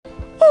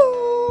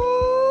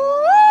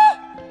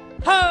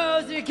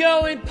it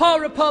going, Paul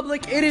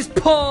Republic? It is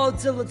Paul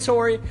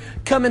Dillatore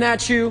coming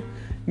at you.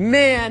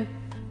 Man,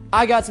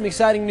 I got some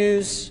exciting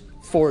news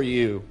for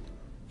you.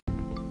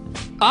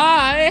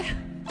 I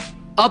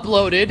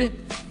uploaded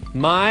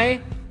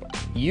my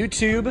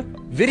YouTube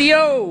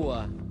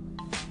video.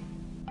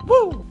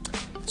 Woo!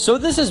 So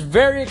this is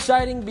very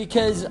exciting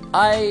because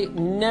I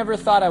never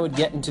thought I would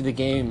get into the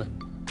game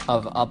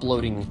of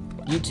uploading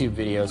YouTube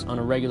videos on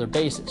a regular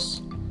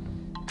basis.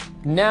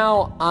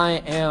 Now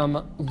I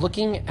am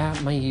looking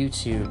at my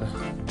YouTube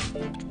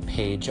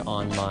page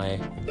on my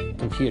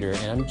computer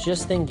and I'm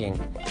just thinking,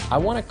 I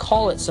want to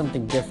call it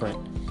something different.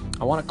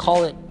 I want to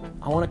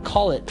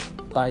call it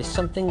by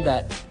something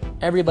that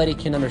everybody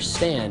can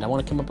understand. I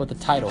want to come up with a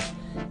title.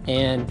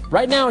 And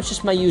right now it's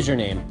just my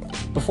username.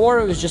 Before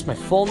it was just my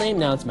full name,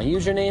 now it's my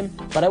username,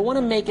 but I want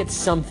to make it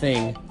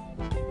something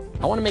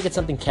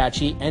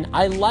catchy, and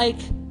I like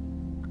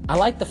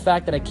the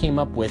fact that I came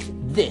up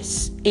with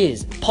 "This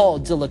is Paul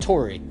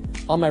Dillatore"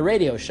 on my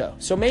radio show.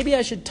 So maybe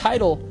I should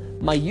title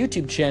my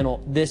YouTube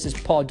channel "This is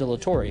Paul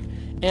Dillatore,"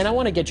 and I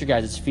want to get your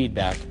guys'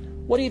 feedback.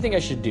 What do you think I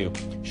should do?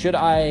 Should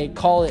I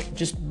call it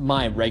just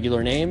my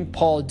regular name,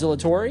 Paul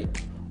Dillatore?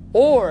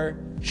 Or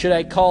should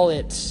I call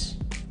it,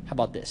 how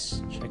about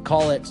this? Should I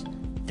call it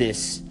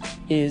 "This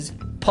is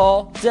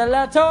Paul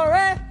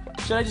Dillatore"?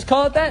 Should I just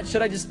call it that?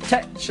 Should I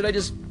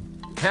just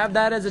have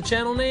that as a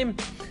channel name?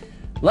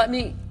 Let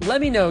me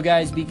know,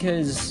 guys,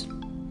 because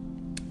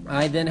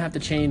I then have to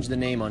change the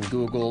name on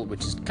Google,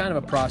 which is kind of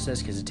a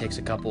process because it takes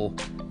a couple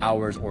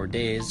hours or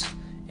days,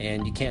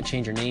 and you can't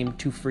change your name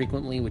too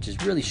frequently, which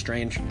is really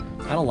strange.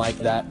 I don't like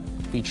that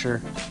feature.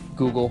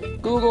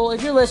 Google,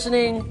 if you're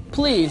listening,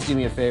 please do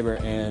me a favor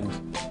and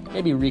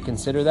maybe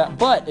reconsider that.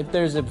 But if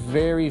there's a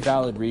very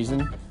valid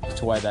reason as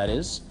to why that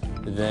is,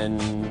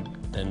 then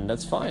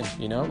that's fine,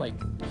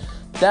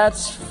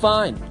 that's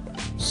fine.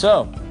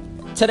 So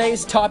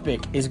today's topic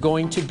is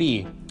going to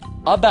be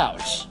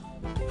about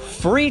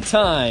free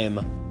time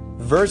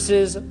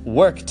versus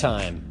work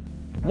time.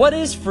 What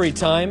is free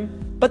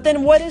time? But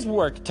then what is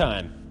work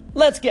time?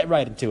 Let's get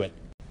right into it.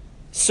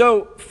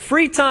 So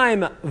free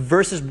time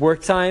versus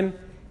work time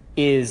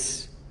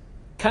is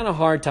kind of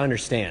hard to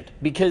understand,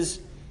 because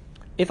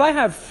if I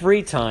have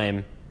free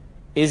time,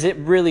 is it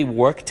really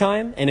work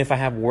time? And if I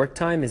have work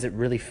time, is it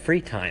really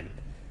free time?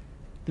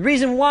 The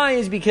reason why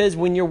is because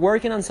when you're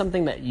working on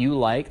something that you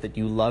like, that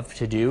you love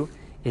to do,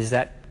 is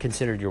that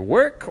considered your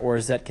work, or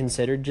is that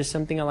considered just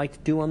something I like to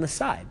do on the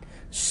side?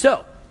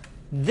 So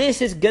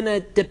this is going to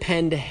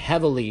depend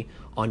heavily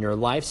on your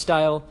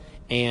lifestyle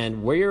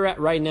and where you're at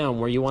right now and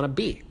where you want to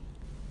be.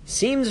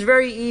 Seems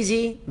very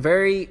easy,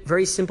 very,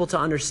 very simple to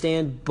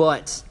understand,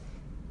 but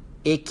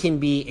it can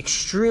be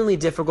extremely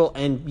difficult,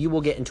 and you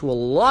will get into a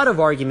lot of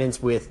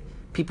arguments with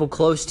people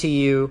close to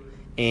you,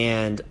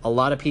 and a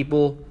lot of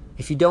people,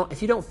 if you don't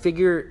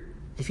figure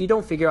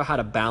out how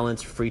to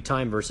balance free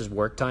time versus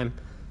work time,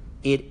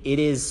 the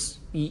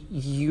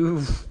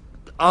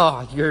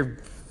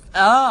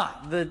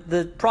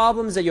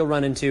problems that you'll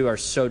run into are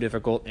so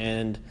difficult,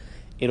 and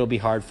it'll be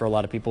hard for a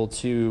lot of people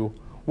to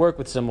work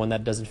with someone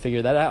that doesn't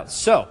figure that out.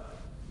 So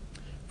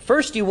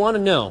first, you want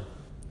to know,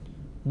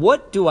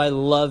 what do I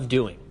love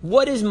doing?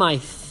 What is my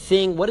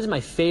thing? What is my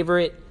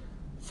favorite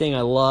thing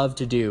I love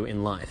to do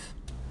in life?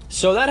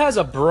 So that has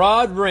a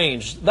broad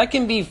range. That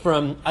can be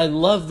from, I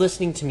love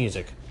listening to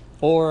music,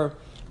 or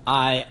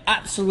I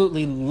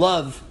absolutely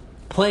love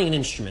playing an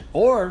instrument,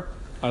 or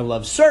I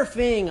love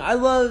surfing, I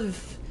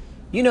love,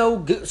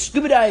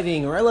 scuba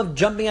diving, or I love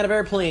jumping out of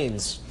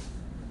airplanes,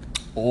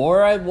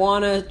 or I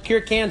want to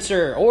cure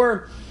cancer,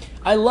 or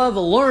I love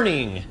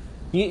learning.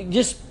 You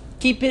just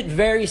keep it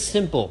very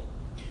simple.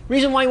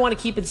 Reason why you want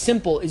to keep it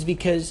simple is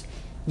because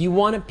you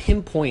want to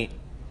pinpoint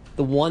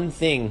the one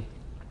thing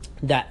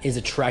that is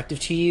attractive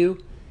to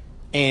you,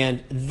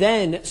 and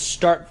then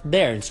start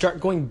there and start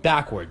going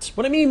backwards.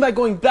 What I mean by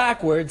going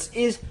backwards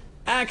is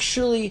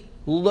actually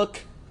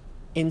look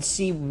and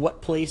see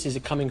what place is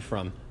it coming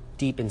from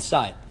deep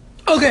inside.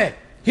 Okay,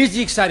 here's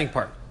the exciting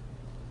part.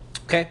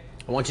 Okay,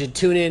 I want you to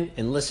tune in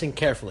and listen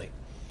carefully.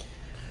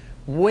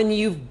 When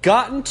you've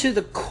gotten to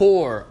the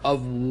core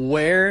of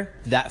where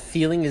that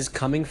feeling is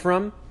coming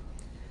from,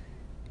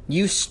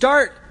 you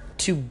start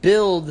to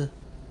build,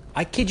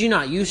 I kid you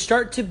not, you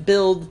start to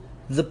build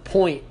the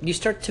point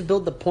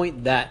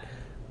that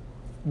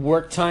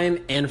work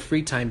time and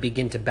free time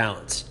begin to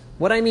balance.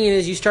 What I mean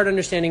is you start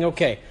understanding,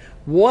 okay,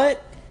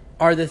 what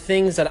are the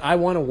things that I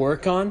want to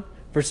work on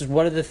versus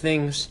what are the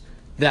things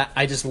that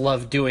I just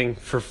love doing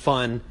for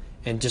fun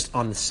and just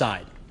on the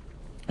side.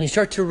 And you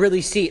start to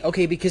really see,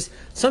 okay, because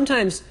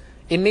sometimes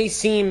it may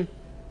seem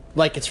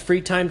like it's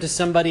free time to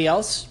somebody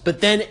else, but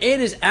then it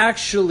is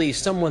actually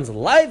someone's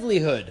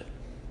livelihood,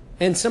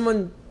 and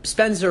someone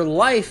spends their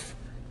life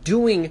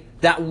doing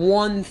that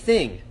one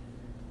thing,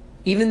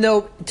 even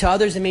though to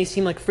others it may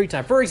seem like free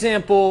time. For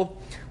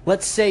example,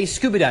 let's say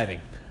scuba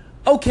diving.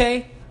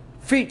 Okay,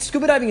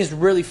 scuba diving is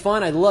really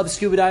fun. I love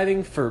scuba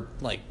diving for,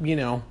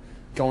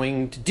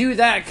 going to do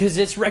that because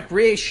it's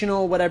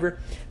recreational, whatever.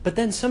 But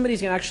then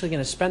somebody's actually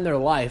going to spend their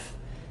life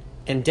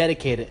and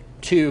dedicate it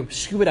to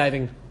scuba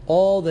diving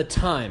all the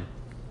time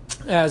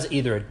as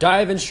either a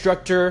dive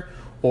instructor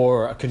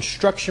or a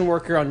construction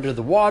worker under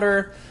the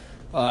water.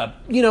 A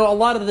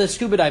lot of the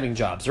scuba diving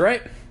jobs,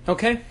 right?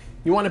 Okay?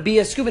 You want to be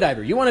a scuba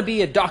diver. You want to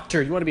be a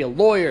doctor. You want to be a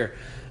lawyer,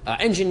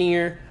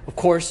 engineer. Of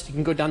course, you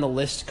can go down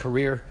the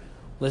career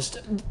list.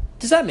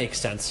 Does that make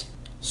sense?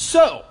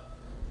 So,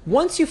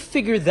 once you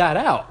figure that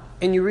out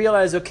and you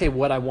realize, okay,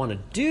 what I want to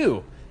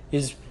do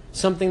is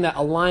something that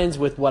aligns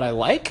with what I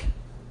like,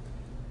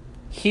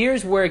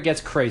 here's where it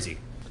gets crazy.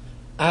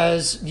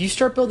 As you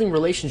start building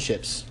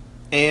relationships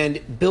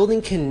and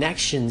building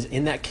connections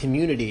in that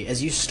community,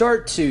 as you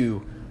start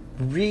to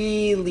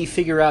really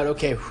figure out,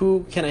 okay,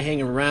 who can I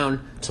hang around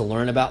to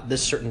learn about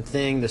this certain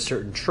thing, this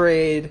certain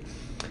trade,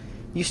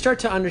 you start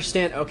to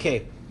understand,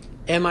 okay,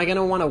 am I going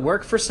to want to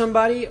work for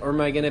somebody, or am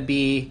I going to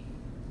be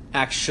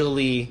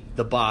actually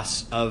the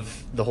boss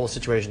of the whole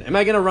situation? Am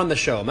I going to run the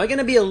show? Am I going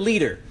to be a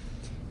leader?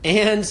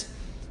 And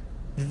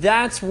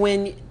that's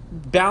when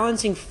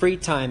balancing free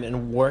time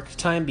and work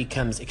time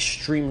becomes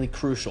extremely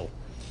crucial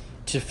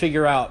to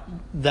figure out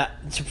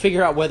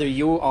whether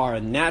you are a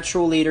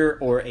natural leader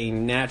or a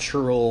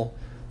natural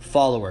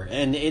follower.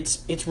 And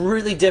it's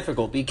really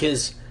difficult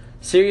because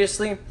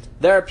seriously,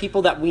 there are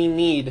people that we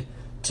need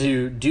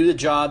to do the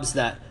jobs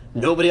that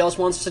nobody else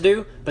wants to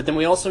do, but then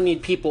we also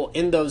need people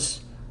in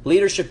those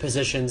leadership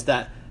positions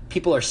that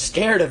people are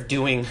scared of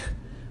doing.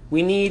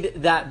 We need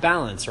that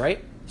balance,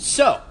 right?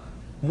 So,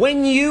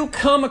 when you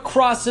come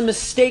across a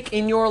mistake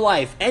in your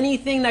life,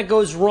 anything that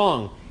goes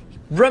wrong,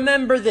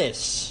 remember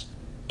this.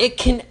 It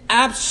can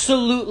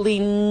absolutely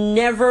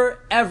never,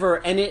 ever,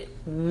 and it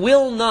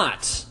will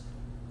not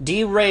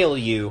derail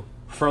you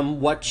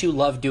from what you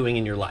love doing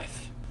in your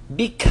life.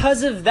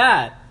 Because of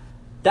that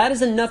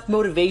is enough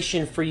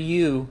motivation for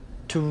you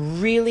to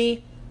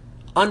really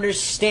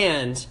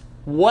understand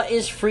what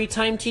is free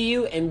time to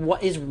you and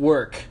what is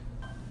work.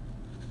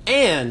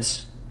 And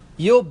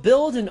you'll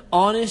build an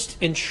honest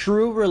and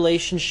true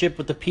relationship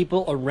with the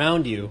people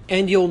around you,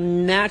 and you'll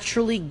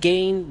naturally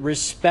gain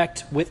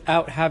respect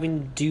without having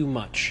to do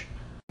much.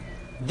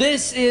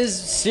 This is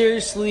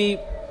seriously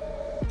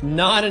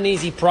not an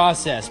easy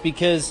process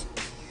because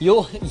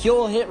you'll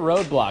hit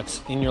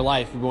roadblocks in your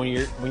life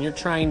when you're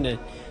trying to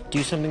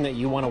do something that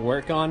you want to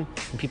work on,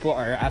 and people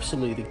are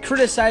absolutely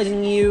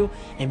criticizing you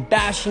and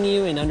bashing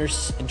you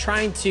and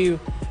trying to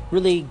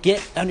really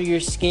get under your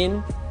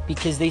skin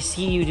because they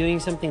see you doing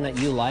something that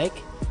you like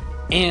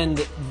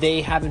and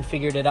they haven't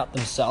figured it out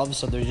themselves,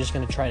 so they're just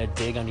going to try to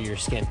dig under your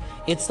skin.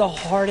 It's the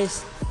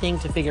hardest thing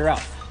to figure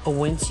out. But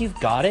once you've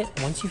got it,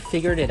 once you've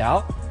figured it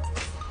out,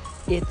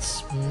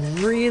 it's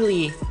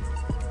really,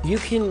 you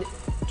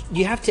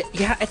have to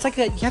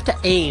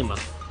aim.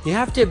 You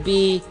have to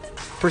be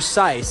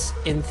precise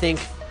and think,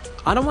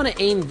 I don't want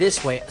to aim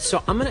this way,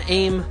 so I'm going to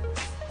aim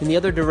in the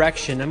other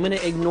direction. I'm going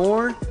to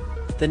ignore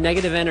the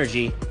negative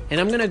energy and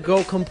I'm going to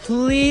go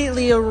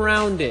completely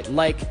around it.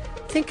 Like,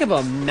 think of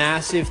a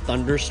massive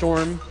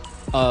thunderstorm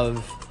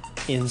of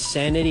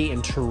insanity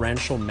and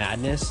torrential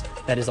madness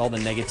that is all the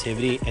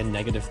negativity and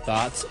negative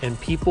thoughts and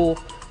people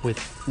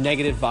with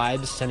negative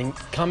vibes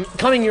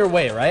coming your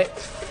way, right?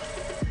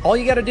 All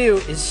you got to do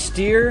is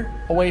steer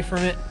away from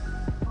it,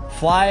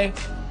 fly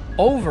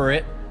over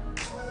it,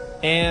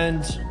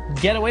 and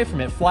get away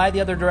from it. Fly the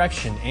other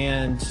direction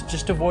and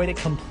just avoid it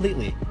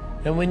completely.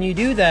 And when you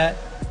do that,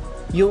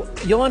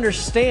 you'll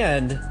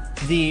understand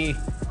the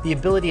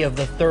ability of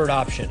the third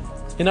option.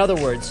 In other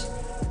words,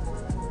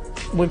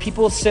 when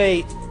people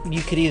say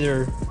you can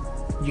either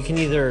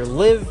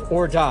live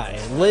or die,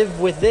 live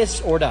with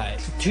this or die,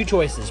 two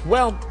choices.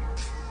 Well,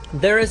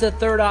 there is a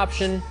third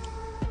option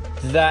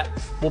that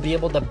will be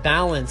able to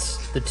balance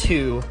the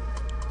two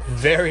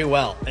very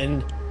well.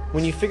 And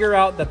when you figure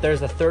out that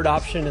there's a third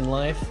option in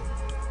life,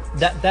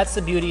 that's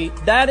the beauty.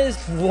 That is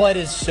what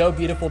is so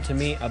beautiful to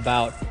me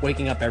about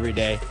waking up every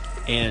day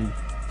and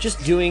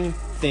just doing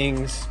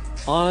things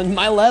on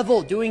my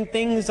level, doing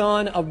things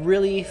on a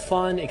really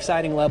fun,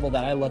 exciting level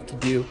that I love to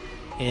do.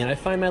 And I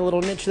find my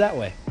little niche that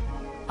way.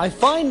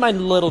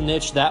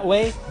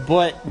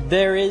 But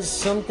there is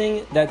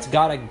something that's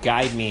got to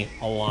guide me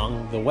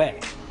along the way.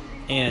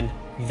 And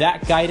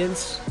that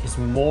guidance is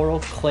moral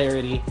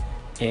clarity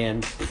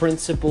and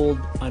principled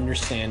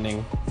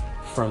understanding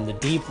from the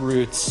deep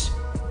roots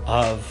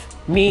of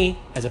me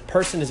as a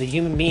person, as a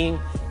human being,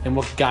 and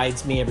what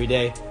guides me every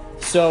day.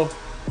 So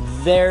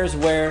there's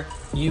where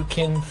you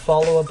can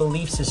follow a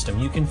belief system.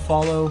 You can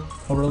follow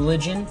a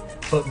religion,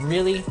 but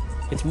really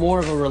it's more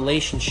of a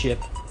relationship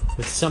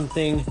with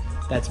something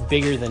that's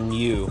bigger than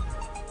you,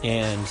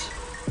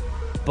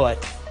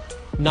 but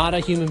not a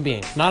human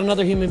being, not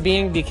another human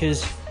being,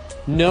 because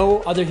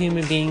no other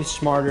human being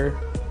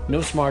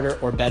no smarter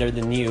or better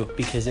than you,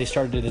 because they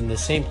started in the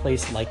same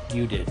place like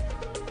you did.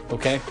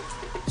 Okay?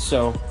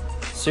 So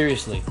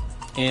seriously,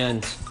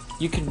 and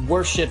you could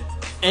worship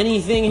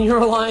anything in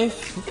your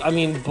life.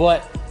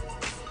 But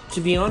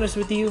to be honest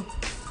with you,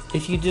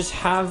 if you just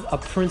have a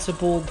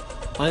principled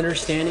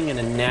understanding and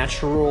a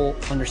natural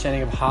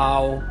understanding of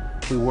how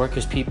we work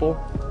as people,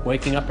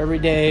 waking up every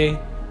day,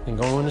 and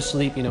going to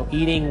sleep,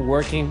 eating,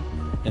 working,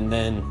 and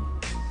then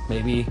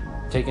maybe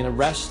taking a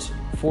rest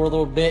for a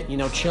little bit,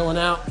 chilling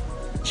out,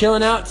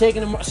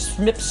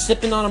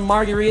 sipping on a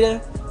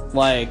margarita.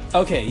 Like,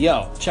 okay,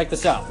 check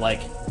this out.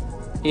 Like,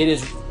 it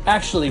is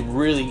actually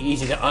really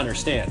easy to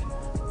understand.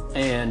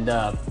 And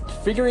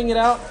figuring it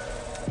out,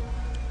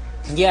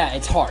 yeah,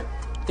 it's hard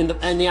in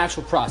the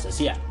actual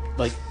process. Yeah,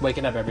 like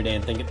waking up every day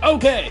and thinking,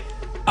 okay,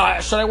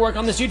 should I work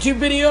on this YouTube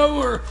video,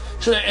 or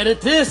should I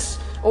edit this,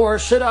 or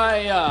should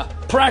I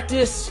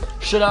practice?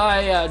 Should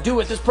I do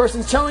what this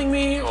person's telling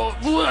me? Or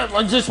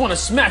I just want to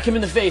smack him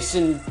in the face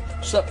and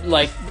stuff,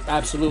 like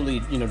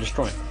absolutely,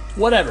 destroy him.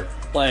 Whatever.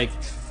 Like,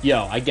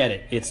 I get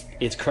it.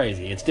 It's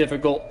crazy. It's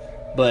difficult,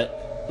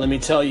 but let me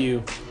tell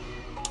you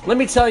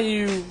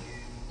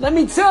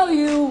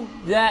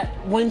that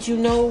once you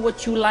know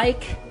what you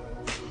like,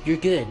 you're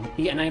good.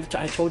 Yeah, and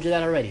I told you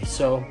that already.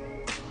 So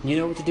you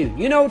know what to do.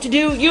 You know what to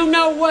do. You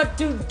know what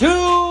to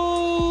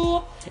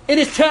do. It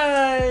is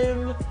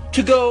time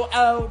to go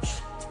out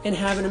and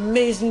have an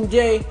amazing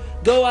day.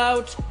 Go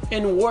out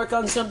and work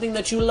on something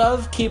that you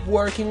love. Keep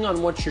working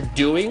on what you're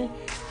doing,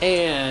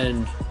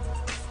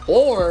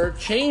 or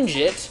change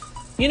it.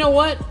 You know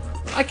what?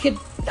 I could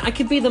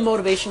be the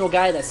motivational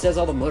guy that says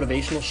all the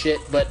motivational shit,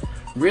 but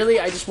really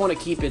I just want to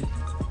keep it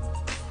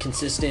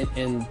consistent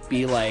and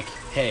be like,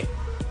 hey,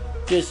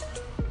 just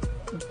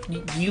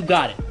you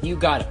got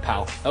it,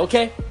 pal.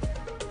 Okay?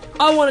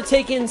 I want to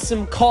take in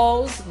some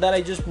calls that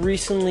I just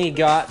recently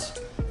got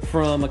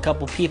from a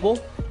couple people,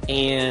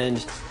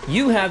 and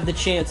you have the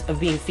chance of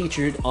being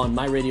featured on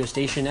my radio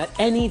station at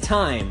any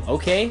time,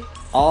 okay?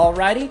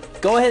 Alrighty?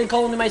 Go ahead and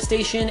call into my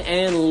station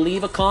and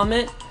leave a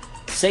comment.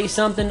 Say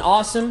something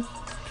awesome.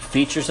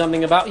 Feature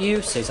something about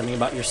you. Say something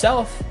about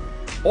yourself.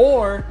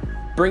 Or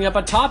bring up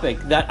a topic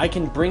that I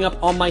can bring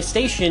up on my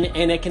station,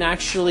 and it can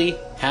actually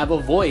have a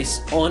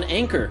voice on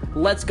Anchor.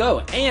 Let's go.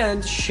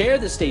 And share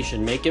the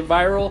station. Make it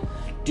viral.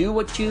 Do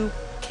what you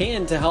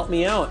can to help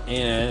me out.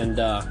 And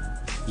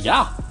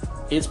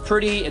it's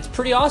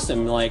pretty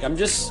awesome. Like,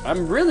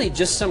 I'm really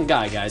just some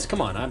guy, guys.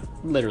 Come on.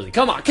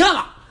 Come on.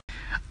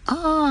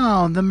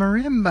 Oh, the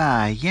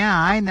marimba. Yeah,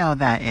 I know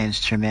that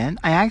instrument.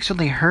 I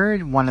actually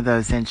heard one of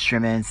those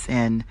instruments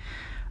in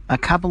a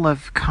couple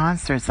of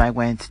concerts I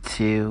went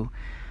to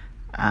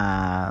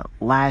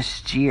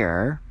last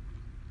year.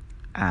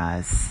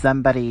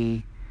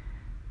 Somebody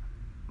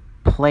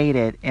played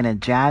it in a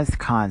jazz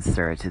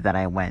concert that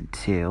I went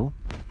to.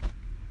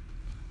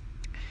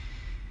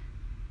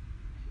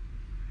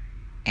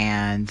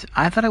 And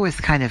I thought it was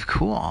kind of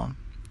cool.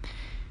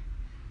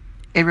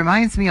 It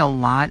reminds me a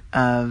lot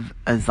of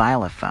a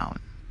xylophone,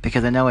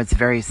 because I know it's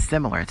very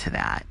similar to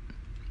that.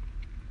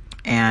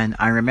 And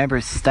I remember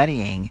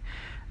studying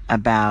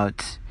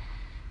about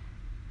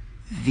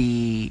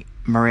the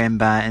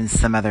marimba and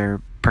some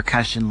other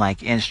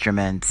percussion-like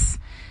instruments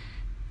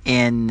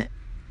in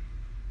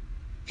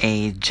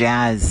a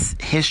jazz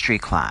history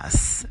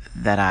class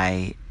that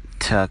I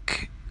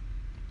took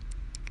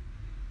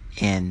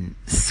in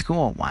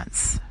school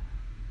once.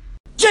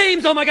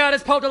 James, oh my God,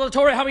 it's Paul De La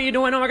Torre. How are you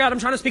doing? Oh my God, I'm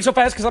trying to speak so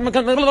fast because I'm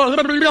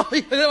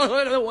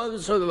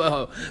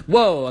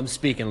whoa, I'm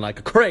speaking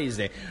like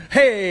crazy.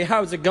 Hey,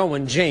 how's it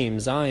going,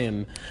 James? I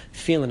am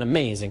feeling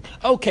amazing.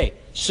 Okay,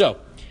 so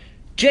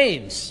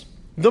James,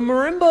 the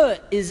marimba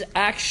is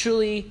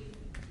actually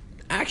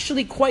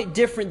quite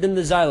different than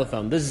the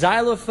xylophone. The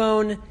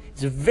xylophone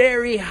is a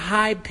very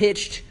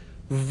high-pitched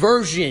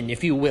version,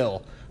 if you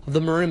will, of the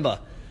marimba.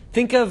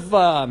 Think of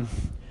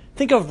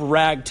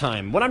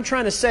ragtime. What I'm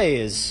trying to say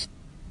is,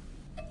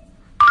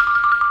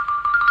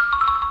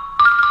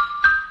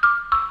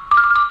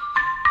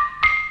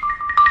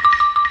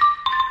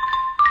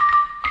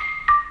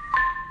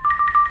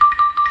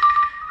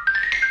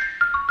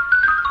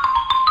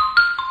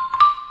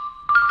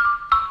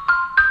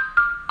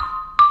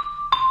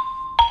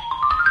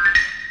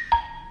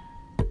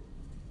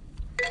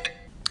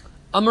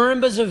 a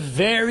marimba is a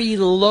very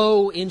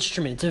low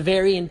instrument. It's a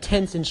very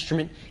intense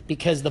instrument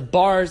because the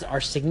bars are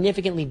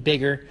significantly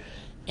bigger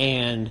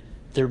and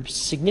they're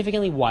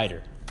significantly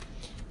wider.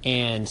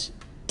 And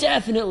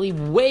definitely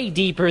way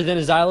deeper than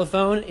a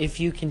xylophone,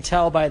 if you can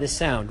tell by the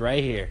sound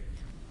right here.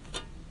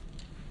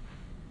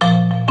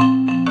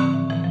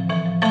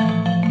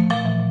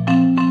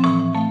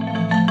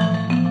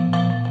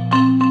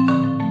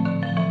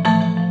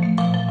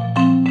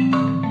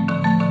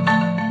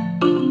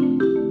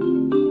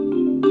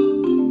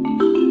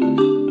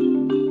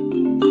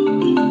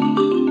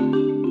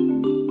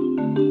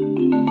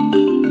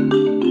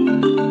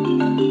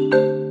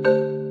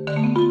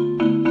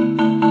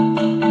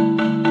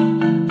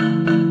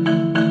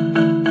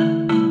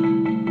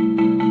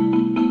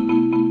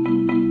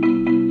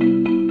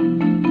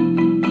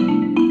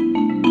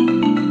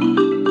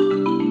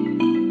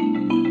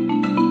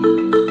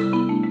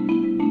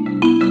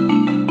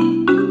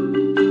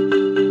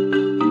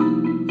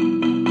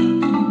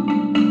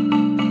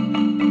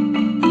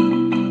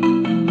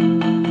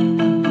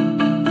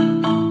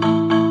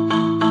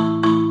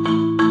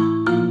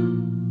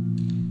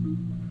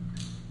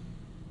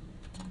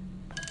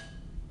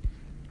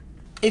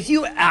 if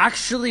you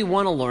actually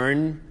want to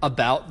learn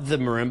about the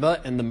marimba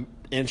and the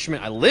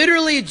instrument I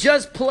literally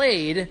just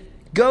played,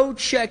 go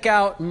check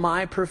out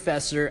my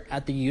professor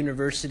at the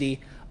University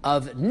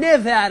of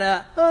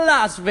Nevada,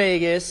 Las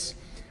Vegas,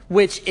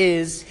 which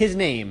is his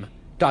name,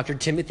 Dr.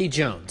 Timothy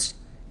Jones.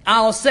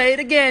 I'll say it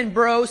again,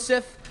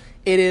 brosif.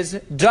 It is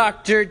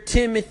Dr.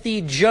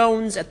 Timothy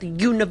Jones at the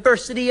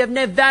University of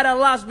Nevada,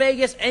 Las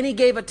Vegas, and he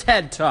gave a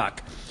TED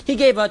Talk. He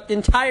gave an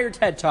entire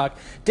TED Talk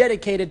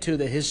dedicated to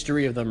the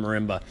history of the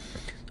marimba.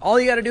 All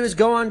you got to do is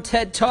go on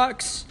TED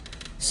Talks,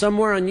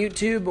 somewhere on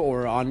YouTube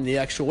or on the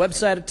actual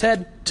website of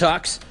TED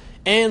Talks,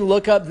 and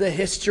look up the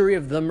history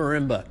of the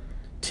marimba,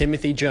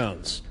 Timothy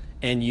Jones,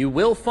 and you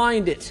will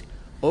find it.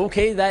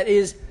 Okay, that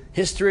is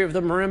history of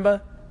the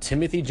marimba,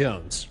 Timothy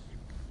Jones.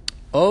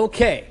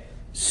 Okay,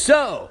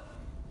 so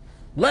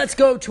let's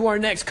go to our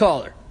next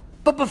caller.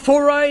 But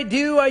before I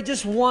do, I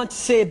just want to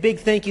say a big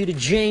thank you to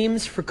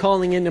James for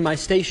calling into my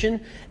station.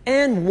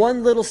 And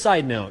one little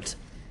side note.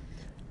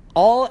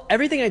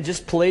 Everything I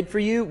just played for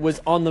you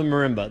was on the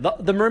marimba.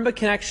 The marimba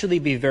can actually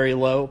be very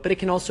low, but it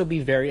can also be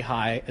very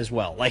high as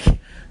well. Like,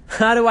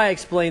 how do I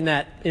explain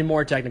that in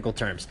more technical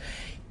terms?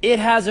 It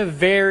has a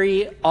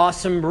very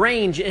awesome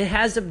range. It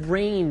has a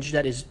range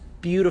that is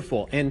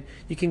beautiful. And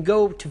you can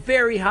go to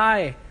very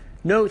high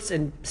notes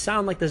and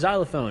sound like the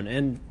xylophone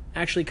and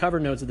actually cover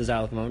notes of the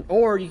xylophone,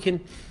 or you can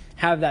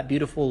have that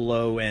beautiful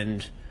low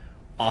end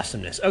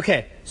awesomeness.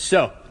 Okay,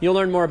 so you'll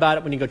learn more about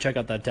it when you go check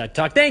out that TED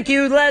Talk. Thank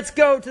you. Let's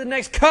go to the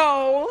next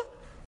call.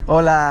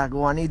 Hola,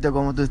 cubanito,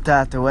 ¿cómo tú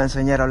estás? Te voy a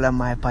enseñar a hablar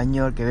más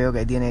español, que veo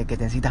que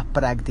necesitas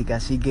práctica,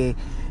 así que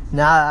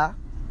nada,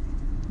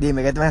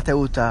 dime, ¿qué más te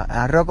gusta?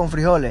 ¿Arroz con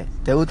frijoles?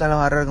 ¿Te gustan los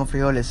arroz con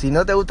frijoles? Si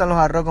no te gustan los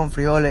arroz con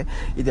frijoles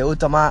y te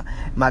gusta más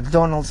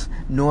McDonald's,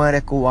 no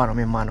eres cubano,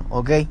 mi hermano,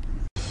 ¿ok?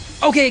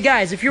 Okay,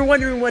 guys, if you're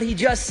wondering what he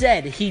just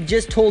said, he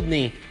just told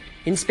me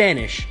in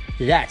Spanish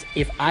that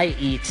if I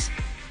eat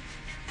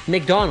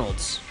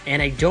McDonald's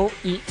and I don't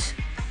eat,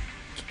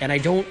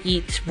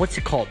 what's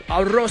it called?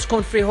 Arroz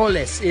con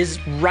frijoles is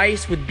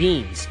rice with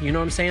beans. You know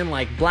what I'm saying?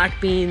 Like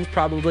black beans,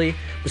 probably,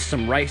 with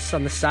some rice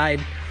on the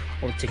side,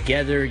 or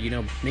together, you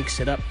know, mix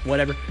it up,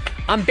 whatever.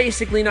 I'm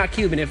basically not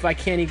Cuban if I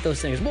can't eat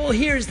those things. Well,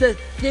 here's the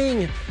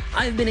thing.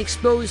 I've been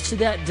exposed to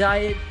that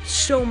diet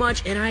so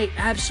much, and I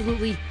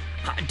absolutely...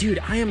 Dude,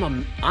 I'm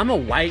a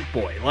white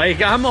boy.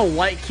 Like, I'm a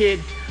white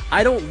kid.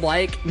 I don't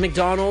like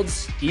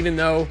McDonald's, even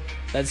though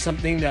that's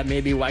something that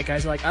maybe white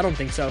guys like. I don't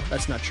think so.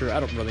 That's not true.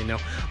 I don't really know.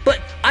 But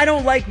I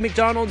don't like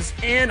McDonald's,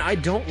 and I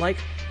don't like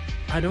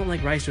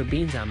rice or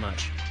beans that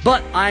much.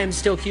 But I am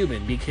still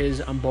Cuban because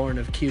I'm born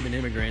of Cuban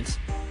immigrants,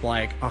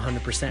 like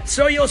 100%.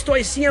 So yo estoy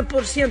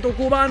 100%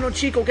 cubano,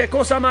 chico. Qué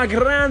cosa más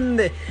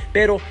grande.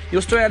 Pero yo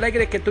estoy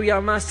alegre que tú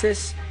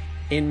llamases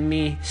en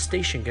mi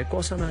station. Qué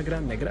cosa más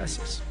grande.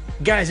 Gracias.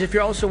 Guys, if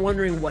you're also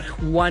wondering what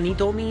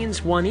Juanito means,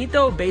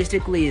 Juanito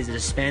basically is a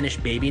Spanish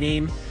baby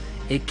name.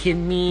 It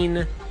can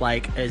mean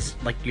like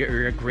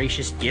you're a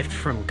gracious gift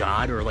from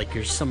God, or like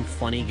you're some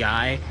funny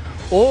guy,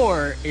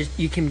 or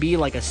you can be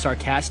like a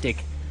sarcastic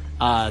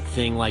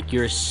thing, like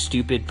you're a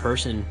stupid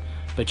person,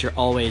 but you're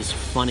always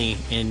funny,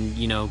 and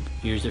you know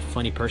you're a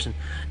funny person.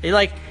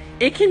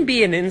 It can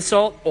be an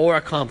insult or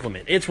a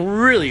compliment. It's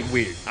really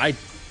weird.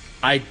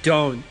 I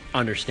don't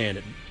understand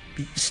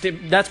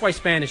it. That's why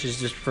Spanish is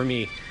just for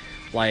me.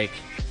 Like,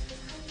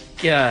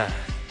 yeah,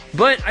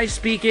 but I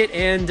speak it,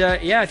 and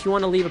yeah, if you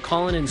want to leave a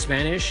call in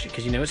Spanish,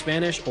 because you know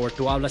Spanish, or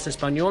tú hablas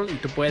español, y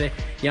tú puedes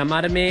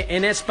llamarme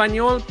en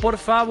español, por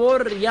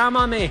favor,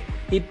 llámame,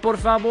 y por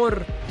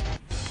favor,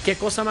 qué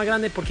cosa más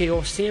grande, porque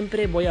yo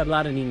siempre voy a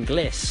hablar en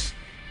inglés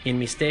en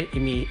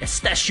mi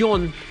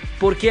estación,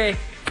 porque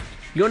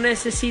yo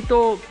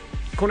necesito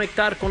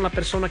conectar con la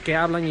persona que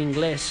habla en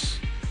inglés.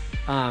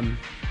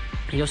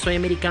 Yo soy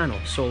americano,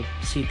 so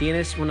si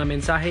tienes un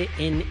mensaje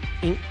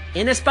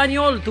en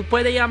español, tú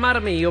puedes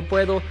llamarme y yo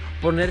puedo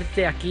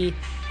ponerte aquí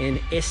en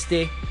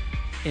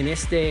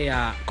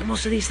 ¿cómo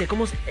se dice?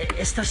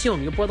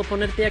 Estación. Yo puedo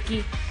ponerte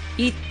aquí,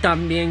 y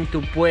también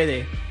tú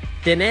puedes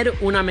tener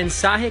un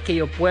mensaje que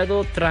yo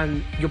puedo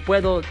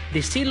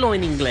decirlo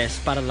en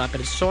inglés para la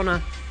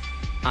persona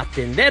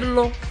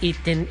atenderlo, y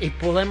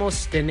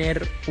podemos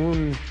tener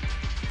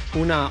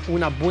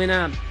una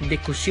buena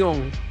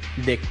discusión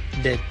de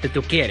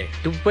tú quieres.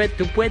 Tú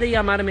puedes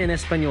llamarme en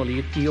español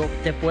y yo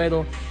te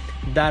puedo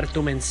dar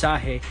tu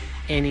mensaje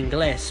en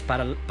inglés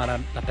para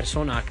la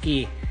persona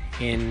aquí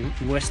en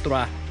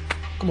nuestra,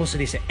 ¿cómo se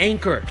dice?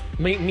 Anchor,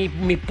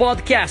 mi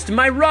podcast,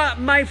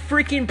 my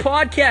freaking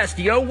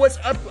podcast. Yo, what's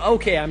up?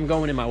 Okay, I'm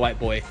going in my white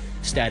boy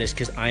status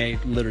because I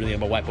literally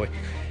am a white boy.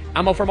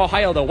 I'm from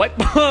Ohio, though. White.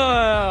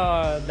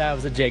 That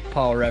was a Jake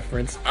Paul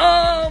reference.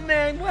 Oh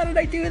man, why did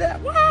I do that?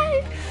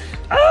 Why?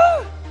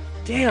 Oh,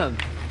 damn.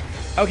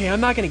 Okay,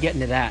 I'm not going to get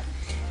into that,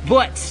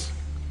 but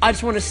I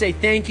just want to say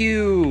thank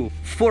you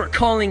for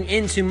calling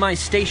into my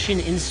station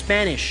in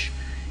Spanish,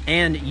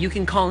 and you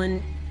can call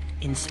in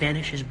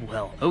Spanish as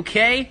well,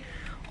 okay?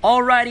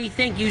 Alrighty,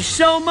 thank you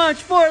so much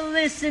for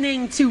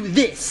listening to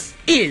This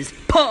Is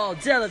Paul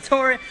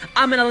Delatorre.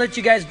 I'm gonna let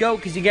you guys go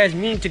because you guys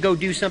need to go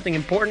do something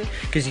important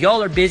because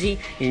y'all are busy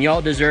and y'all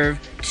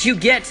deserve to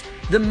get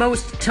the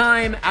most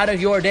time out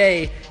of your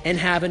day and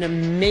have an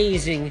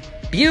amazing,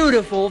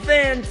 beautiful,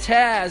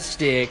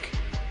 fantastic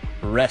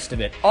rest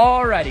of it.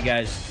 Alrighty,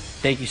 guys.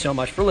 Thank you so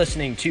much for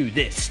listening to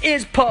This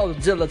Is Paul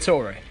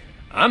Delatorre.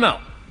 I'm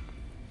out.